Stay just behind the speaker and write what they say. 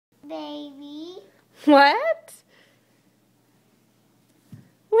What?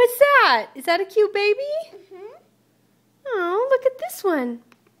 What's that? Is that a cute baby? Mm-hmm. Oh, look at this one.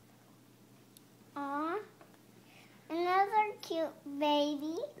 Aw, another cute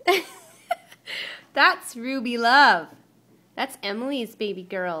baby. That's Ruby Love. That's Emily's baby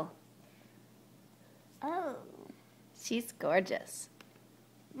girl. Oh, She's gorgeous.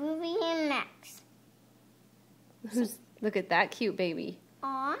 Ruby and Max. Look at that cute baby.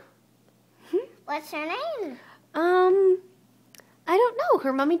 Aw, what's her name? I don't know.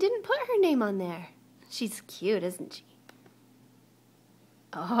 Her mommy didn't put her name on there. She's cute, isn't she?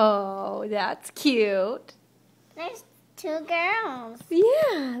 Oh, that's cute. There's two girls.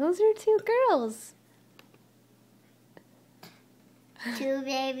 Yeah, those are two girls. Two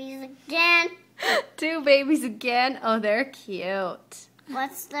babies again. Two babies again. Oh, they're cute.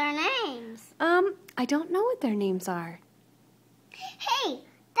 What's their names? I don't know what their names are. Hey,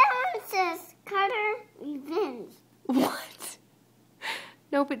 that one says Carter Revenge. What?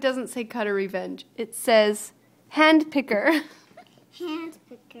 Nope, it doesn't say Cutter Revenge. It says Hand Picker. Hand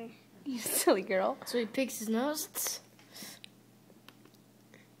picker. You silly girl. So he picks his nose.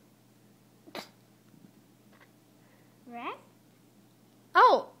 Right?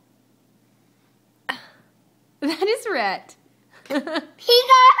 Oh. That is Rhett. He got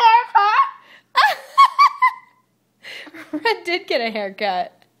a haircut. Rhett did get a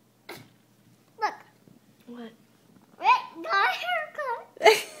haircut. Look, What? Rick got a haircut.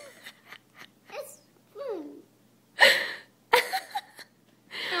 It's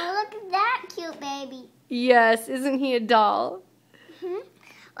Now look at that cute baby. Yes, isn't he a doll?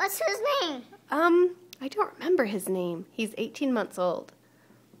 What's his name? I don't remember his name. He's 18 months old.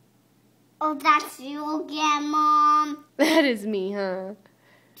 Oh, that's you again, Mom. That is me, huh?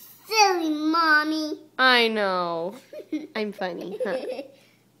 Silly Mommy. I know. I'm funny, huh?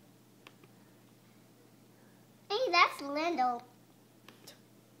 Hey, that's Lindell.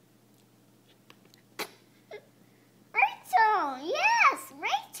 Rachel, yes,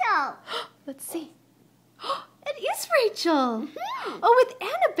 Rachel. Let's see. It is Rachel. Oh, with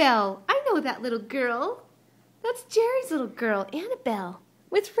Annabelle. I know that little girl. That's Jerry's little girl, Annabelle,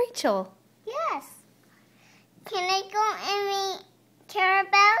 with Rachel. Yes. Can I go and meet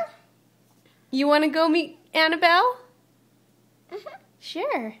Carabelle? You want to go meet Annabelle?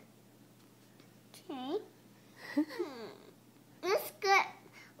 Sure. Okay. Let's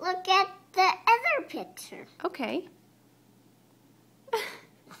look at the other picture. Okay.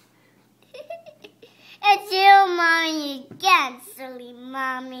 It's you, Mommy, again, silly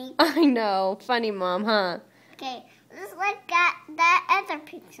Mommy. I know. Funny mom, huh? Okay, let's look at that other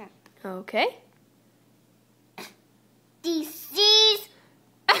picture. Okay. DC's.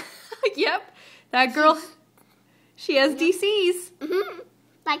 Yep. That girl, she has DCs.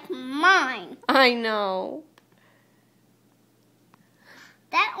 Like mine. I know.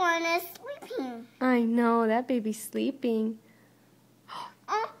 That one is sleeping. I know. That baby's sleeping.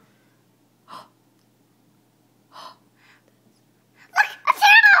 Look, a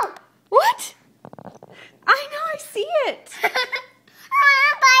turtle! What? I know. I see it. I want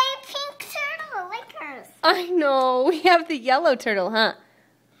to buy a pink turtle like hers. I know. We have the yellow turtle, huh?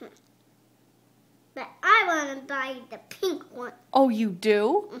 But I want to buy the pink one. Oh, you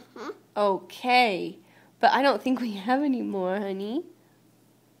do? Okay. But I don't think we have any more, honey.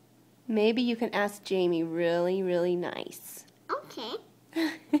 Maybe you can ask Jamie really, really nice. Okay.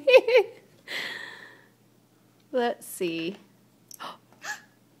 Let's see.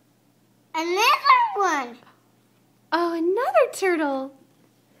 Another one. Oh, another turtle.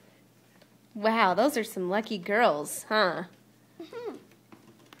 Wow, those are some lucky girls, huh?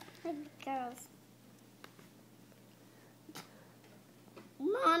 Good girls.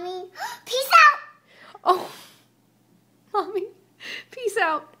 Mommy, peace out. Oh, Mommy, peace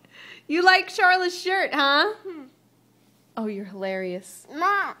out. You like Charlotte's shirt, huh? Oh, you're hilarious.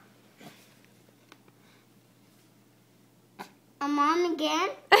 Mom. A mom again?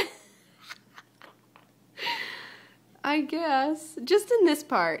 I guess. Just in this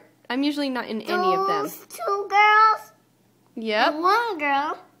part. I'm usually not in any of them. Those two girls? Yep. And one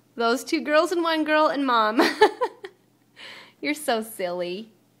girl. Those two girls and one girl and Mom. You're so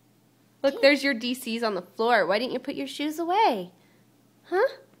silly. Look, there's your DCs on the floor. Why didn't you put your shoes away? Huh?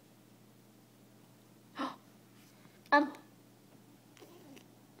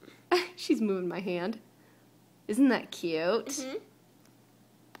 She's moving my hand. Isn't that cute?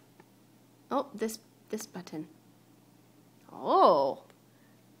 Oh, this button. Oh.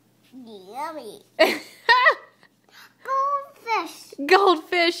 Yummy. Goldfish.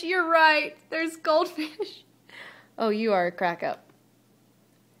 Goldfish, you're right. There's goldfish. Oh, you are a crack up.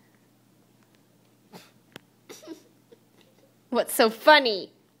 What's so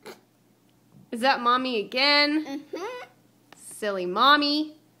funny? Is that Mommy again? Mm-hmm. Silly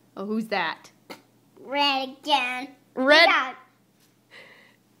Mommy. Oh, who's that? Red again. Red.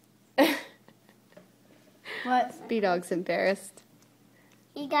 Dog. What? B-Dog's embarrassed.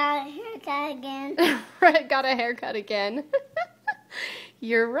 He got a haircut again. Red got a haircut again.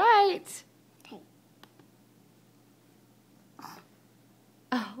 You're right.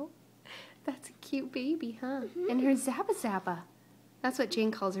 Oh, that's a cute baby, huh? And her Zabba Zabba. That's what Jane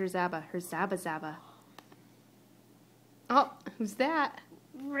calls her Zabba, her Zabba Zabba. Oh, who's that?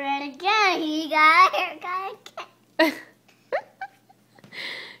 Red again. He got a haircut again.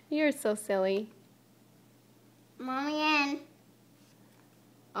 You're so silly. Mommy and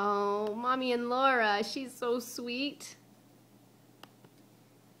Oh, Mommy and Laura, she's so sweet.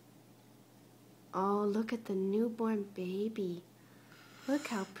 Oh, look at the newborn baby. Look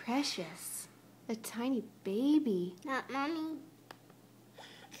how precious. A tiny baby. not Mommy.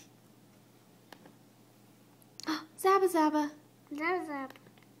 Zabba Zabba. That's up.